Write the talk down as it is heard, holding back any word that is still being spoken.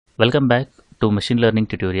Welcome back to machine learning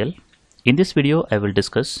tutorial. In this video, I will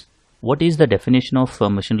discuss what is the definition of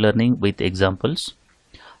machine learning with examples,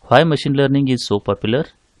 why machine learning is so popular,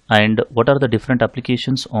 and what are the different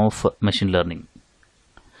applications of machine learning.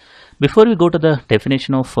 Before we go to the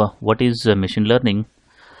definition of what is machine learning,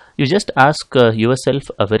 you just ask yourself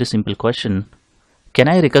a very simple question. Can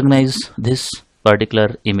I recognize this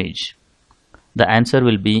particular image? The answer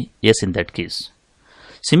will be yes in that case.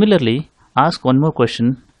 Similarly, ask one more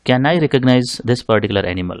question. Can I recognize this particular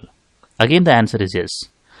animal? Again, the answer is yes.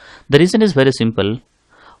 The reason is very simple.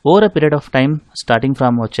 Over a period of time, starting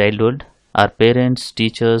from our childhood, our parents,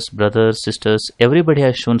 teachers, brothers, sisters, everybody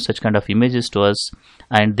has shown such kind of images to us,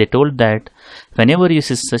 and they told that whenever you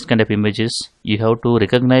see such kind of images, you have to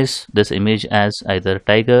recognize this image as either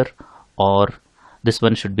tiger or this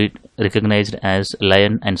one should be recognized as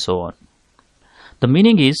lion and so on. The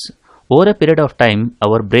meaning is, over a period of time,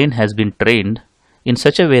 our brain has been trained in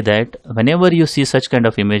such a way that whenever you see such kind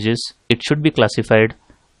of images, it should be classified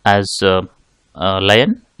as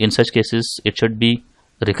lion. In such cases, it should be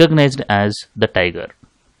recognized as the tiger.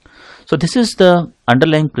 So this is the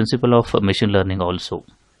underlying principle of machine learning also.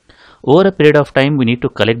 Over a period of time, we need to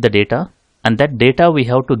collect the data, and that data we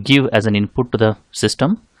have to give as an input to the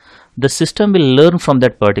system. The system will learn from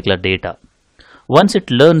that particular data. Once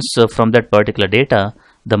it learns from that particular data,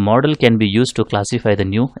 the model can be used to classify the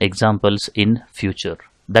new examples in future.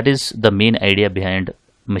 That is the main idea behind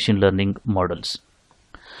machine learning models.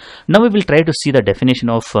 Now we will try to see the definition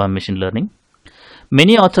of machine learning.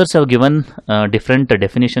 Many authors have given different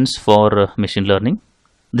definitions for machine learning.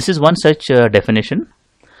 This is one such definition.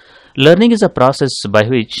 Learning is a process by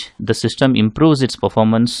which the system improves its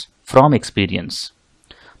performance from experience.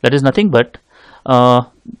 That is nothing but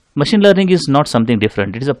machine learning is not something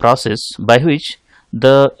different. It is a process by which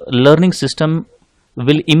the learning system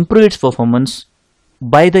will improve its performance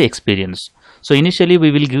by the experience. So initially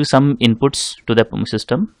we will give some inputs to the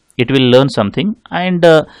system. It will learn something, and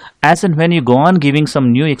as and when you go on giving some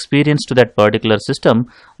new experience to that particular system,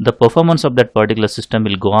 the performance of that particular system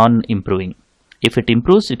will go on improving. If it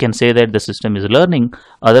improves, you can say that the system is learning,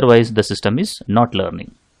 otherwise the system is not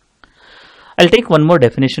learning. I'll take one more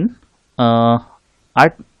definition.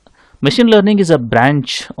 Machine learning is a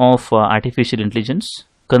branch of artificial intelligence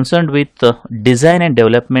concerned with design and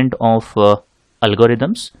development of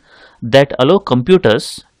algorithms that allow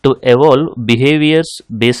computers to evolve behaviors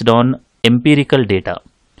based on empirical data.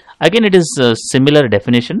 Again, it is a similar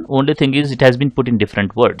definition, only thing is it has been put in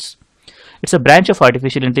different words. It's a branch of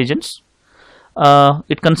artificial intelligence.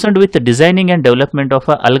 It concerned with the designing and development of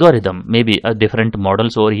an algorithm, maybe different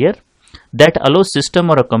models over here, that allows system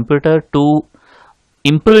or a computer to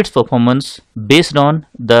improve its performance based on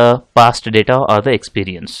the past data or the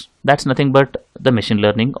experience. That's nothing but the machine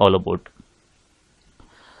learning all about.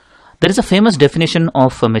 There is a famous definition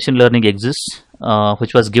of machine learning exists,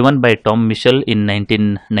 which was given by Tom Michel in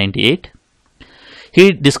 1998.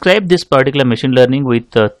 He described this particular machine learning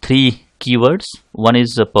with three keywords. One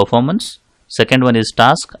is performance, second one is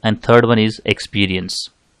task, and third one is experience.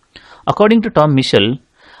 According to Tom Michel,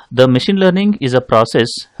 the machine learning is a process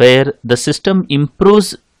where the system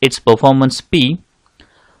improves its performance P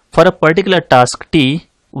for a particular task T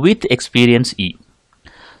with experience E.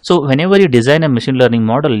 So whenever you design a machine learning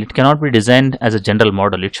model, it cannot be designed as a general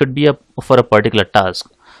model. It should be for a particular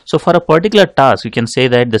task. So for a particular task, you can say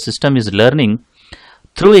that the system is learning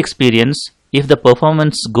through experience if the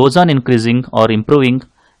performance goes on increasing or improving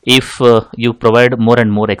if you provide more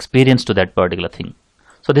and more experience to that particular thing.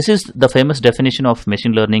 So this is the famous definition of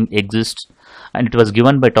machine learning exists, and it was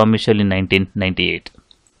given by Tom Michel in 1998.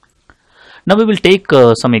 Now we will take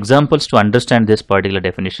some examples to understand this particular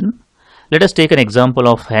definition. Let us take an example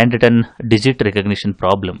of handwritten digit recognition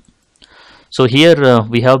problem. So here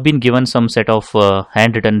we have been given some set of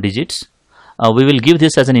handwritten digits. We will give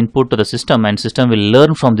this as an input to the system, and system will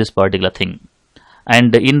learn from this particular thing.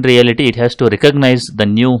 And in reality, it has to recognize the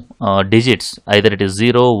new digits, either it is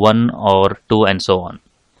 0, 1 or 2 and so on.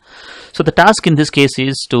 So the task in this case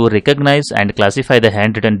is to recognize and classify the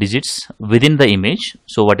handwritten digits within the image.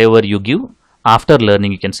 So whatever you give after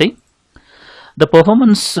learning, you can say. The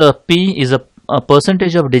performance P is a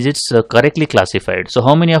percentage of digits correctly classified. So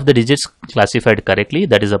how many of the digits classified correctly,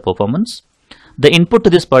 that is a performance. The input to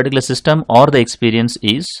this particular system or the experience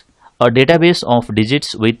is a database of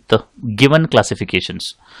digits with given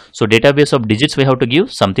classifications. So database of digits we have to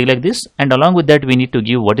give something like this, and along with that we need to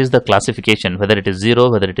give what is the classification, whether it is 0,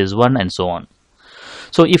 whether it is 1 and so on.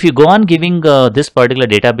 So if you go on giving this particular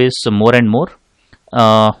database more and more,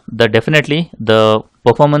 definitely the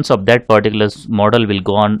performance of that particular model will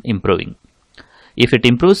go on improving. If it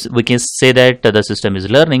improves, we can say that the system is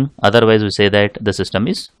learning. Otherwise, we say that the system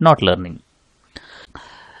is not learning.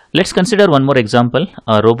 Let's consider one more example,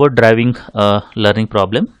 a robot driving learning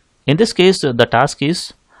problem. In this case, the task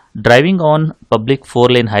is driving on public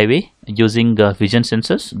 4-lane highway using vision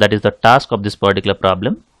sensors. That is the task of this particular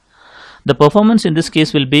problem. The performance in this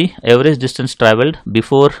case will be average distance traveled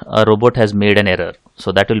before a robot has made an error.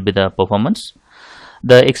 So that will be the performance.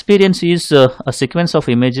 The experience is a sequence of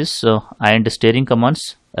images and steering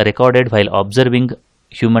commands recorded while observing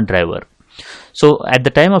human driver. So at the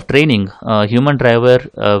time of training, human driver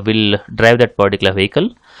will drive that particular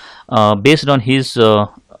vehicle based on his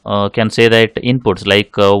can say that inputs,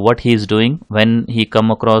 like what he is doing when he come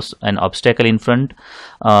across an obstacle in front.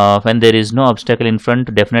 When there is no obstacle in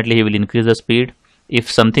front, definitely he will increase the speed. If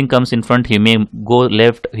something comes in front, he may go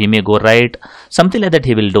left, he may go right, something like that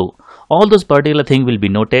he will do. All those particular things will be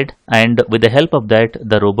noted, and with the help of that,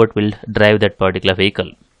 the robot will drive that particular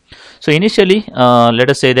vehicle. So initially, let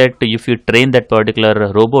us say that if you train that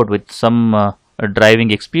particular robot with some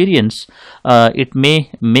driving experience, it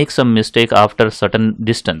may make some mistake after certain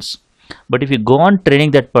distance. But if you go on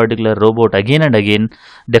training that particular robot again and again,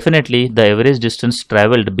 definitely the average distance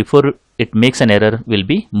traveled before it makes an error will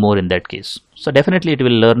be more in that case. So definitely it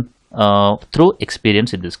will learn through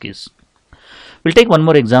experience in this case. We'll take one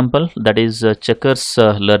more example, that is checkers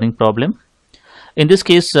learning problem. In this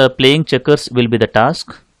case, playing checkers will be the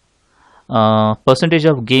task. Percentage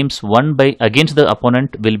of games won by against the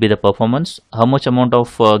opponent will be the performance. How much amount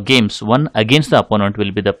of games won against the opponent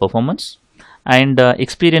will be the performance. And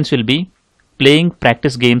experience will be playing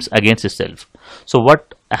practice games against itself. So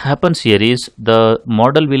what happens here is the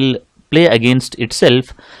model will play against itself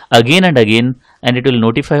again and again, and it will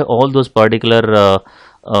notify all those particular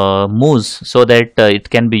moves so that it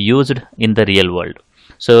can be used in the real world.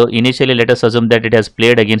 So initially, let us assume that it has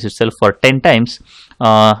played against itself for 10 times.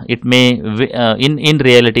 It may in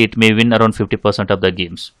reality it may win around 50% of the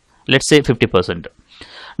games. Let's say 50%.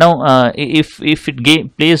 Now, if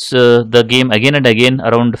it plays the game again and again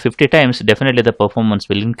around 50 times, definitely the performance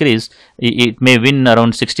will increase. It may win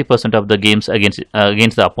around 60% of the games against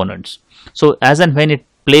the opponents. So as and when it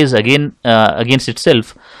plays again against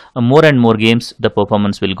itself, more and more games, the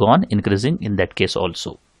performance will go on increasing in that case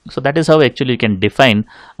also. So that is how actually you can define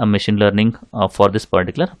a machine learning for this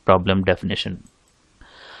particular problem definition.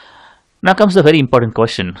 Now comes the very important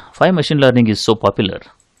question: why machine learning is so popular?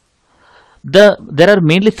 There are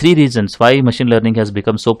mainly three reasons why machine learning has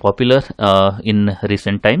become so popular in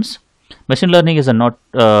recent times. Machine learning is a not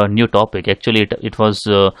new topic. Actually, it was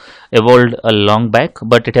evolved a long back,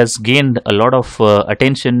 but it has gained a lot of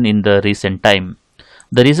attention in the recent time.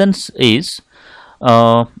 The reasons is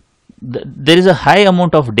there is a high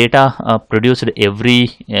amount of data produced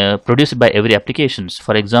by every applications.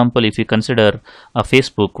 For example, if you consider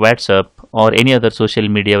Facebook, WhatsApp, or any other social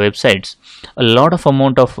media websites, a lot of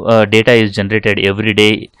amount of data is generated every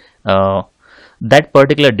day. That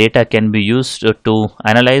particular data can be used to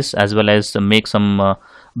analyze as well as make some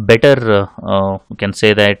better we can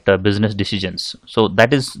say that business decisions. So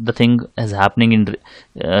that is the thing is happening in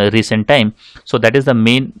recent time. So that is the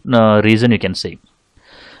main reason you can say.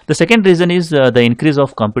 The second reason is the increase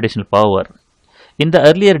of computational power. In the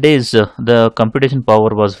earlier days, the computation power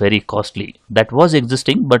was very costly. That was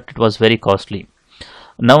existing, but it was very costly.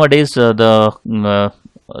 Nowadays, the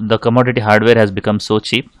commodity hardware has become so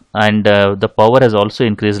cheap, and the power has also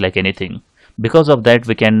increased like anything. Because of that,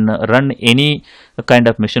 we can run any kind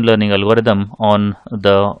of machine learning algorithm on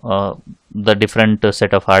the different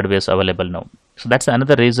set of hardwares available now. So that's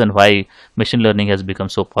another reason why machine learning has become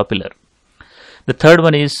so popular. The third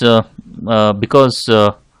one is because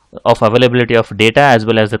of availability of data as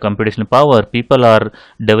well as the computational power, people are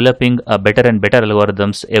developing better and better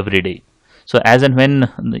algorithms every day. So as and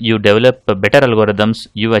when you develop better algorithms,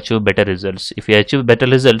 you achieve better results. If you achieve better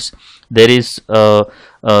results, there is a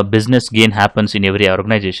business gain happens in every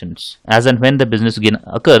organizations. As and when the business gain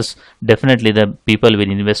occurs, definitely the people will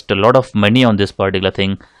invest a lot of money on this particular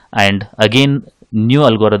thing, and again new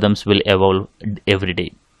algorithms will evolve every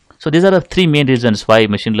day. So these are the three main reasons why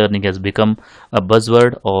machine learning has become a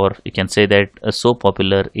buzzword, or you can say that so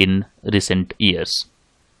popular in recent years.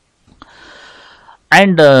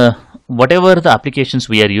 And whatever the applications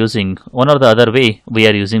we are using, one or the other way we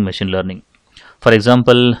are using machine learning. For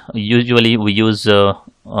example, usually we use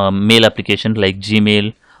mail application like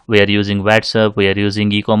Gmail, we are using WhatsApp, we are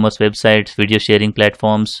using e-commerce websites, video sharing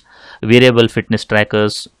platforms, wearable fitness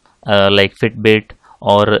trackers like Fitbit,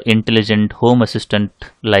 or intelligent home assistant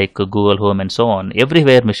like Google Home, and so on.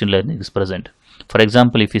 Everywhere machine learning is present. For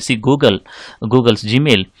example, if you see Google's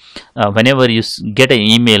Gmail, whenever you get an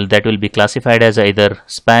email, that will be classified as either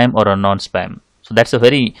spam or a non-spam. So that's a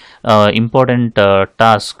very important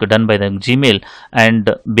task done by the Gmail,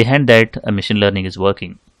 and behind that, machine learning is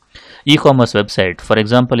working. E-commerce website, for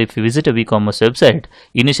example, if you visit a e-commerce website,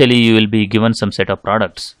 initially you will be given some set of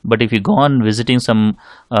products, but if you go on visiting some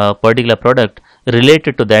particular product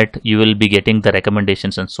related to that, you will be getting the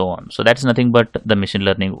recommendations and so on. So that's nothing but the machine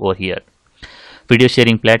learning over here. Video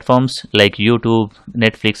sharing platforms like YouTube,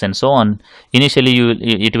 Netflix, and so on, initially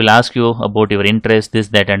it will ask you about your interest, this,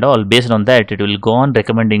 that, and all. Based on that, it will go on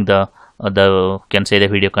recommending the can say the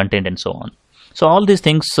video content and so on. So all these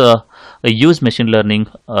things use machine learning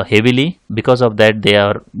heavily. Because of that, they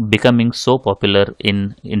are becoming so popular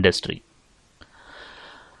in industry.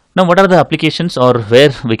 Now, what are the applications or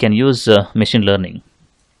where we can use machine learning?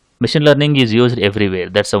 Machine learning is used everywhere.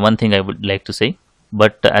 That's the one thing I would like to say.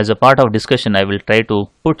 But as a part of discussion, I will try to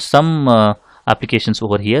put some applications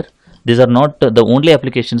over here. These are not the only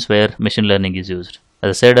applications where machine learning is used.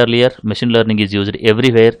 As I said earlier, machine learning is used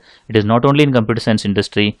everywhere. It is not only in computer science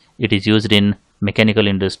industry, it is used in mechanical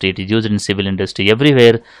industry, it is used in civil industry.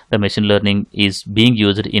 Everywhere the machine learning is being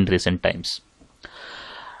used in recent times.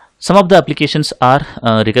 Some of the applications are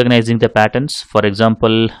recognizing the patterns. For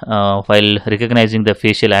example, while recognizing the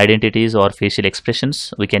facial identities or facial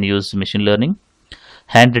expressions, we can use machine learning.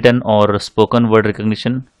 Handwritten or spoken word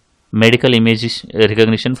recognition, medical image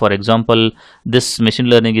recognition. For example, this machine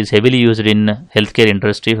learning is heavily used in healthcare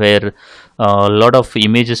industry, where a lot of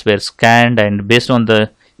images were scanned, and based on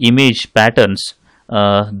the image patterns,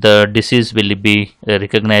 the disease will be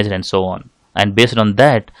recognized and so on. And based on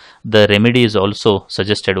that, the remedy is also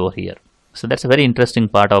suggested over here. So that's a very interesting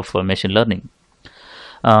part of machine learning.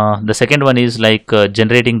 The second one is like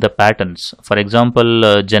generating the patterns. For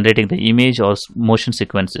example, generating the image or motion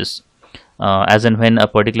sequences. As and when a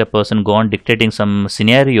particular person go on dictating some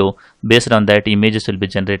scenario, based on that, images will be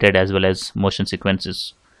generated as well as motion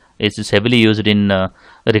sequences. It is heavily used in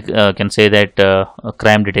can say that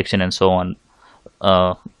crime detection and so on,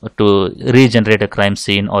 to regenerate a crime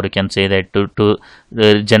scene, or you can say that to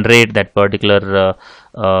generate that particular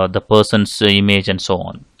the person's image and so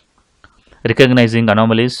on. Recognizing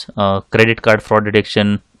anomalies, credit card fraud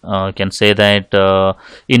detection, can say that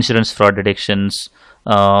insurance fraud detections,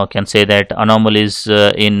 can say that anomalies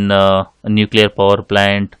in nuclear power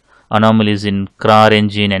plant, anomalies in car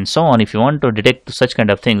engine and so on. If you want to detect such kind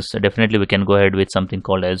of things, definitely we can go ahead with something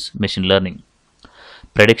called as machine learning.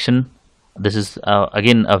 Prediction, this is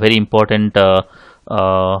again a very important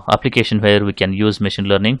application where we can use machine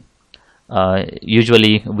learning.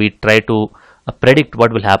 Usually we try to predict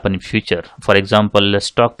what will happen in future. For example,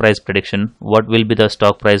 stock price prediction, what will be the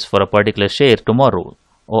stock price for a particular share tomorrow,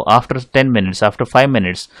 or after 10 minutes, after 5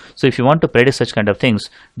 minutes. So if you want to predict such kind of things,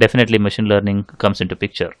 definitely machine learning comes into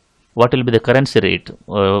picture. What will be the currency rate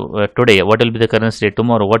today, what will be the currency rate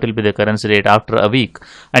tomorrow, what will be the currency rate after a week.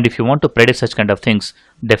 And if you want to predict such kind of things,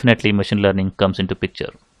 definitely machine learning comes into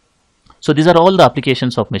picture. So these are all the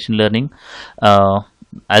applications of machine learning.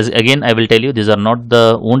 As again I will tell you, these are not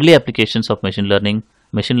the only applications of machine learning.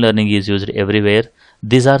 Machine learning is used everywhere.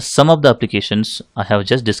 These are some of the applications I have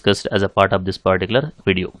just discussed as a part of this particular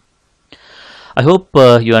video. I hope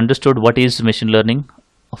you understood what is machine learning,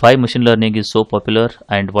 why machine learning is so popular,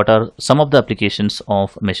 and what are some of the applications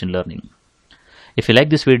of machine learning. If you like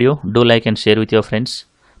this video, do like and share with your friends.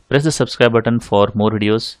 Press the subscribe button for more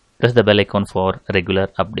videos. Press the bell icon for regular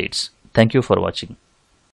updates. Thank you for watching.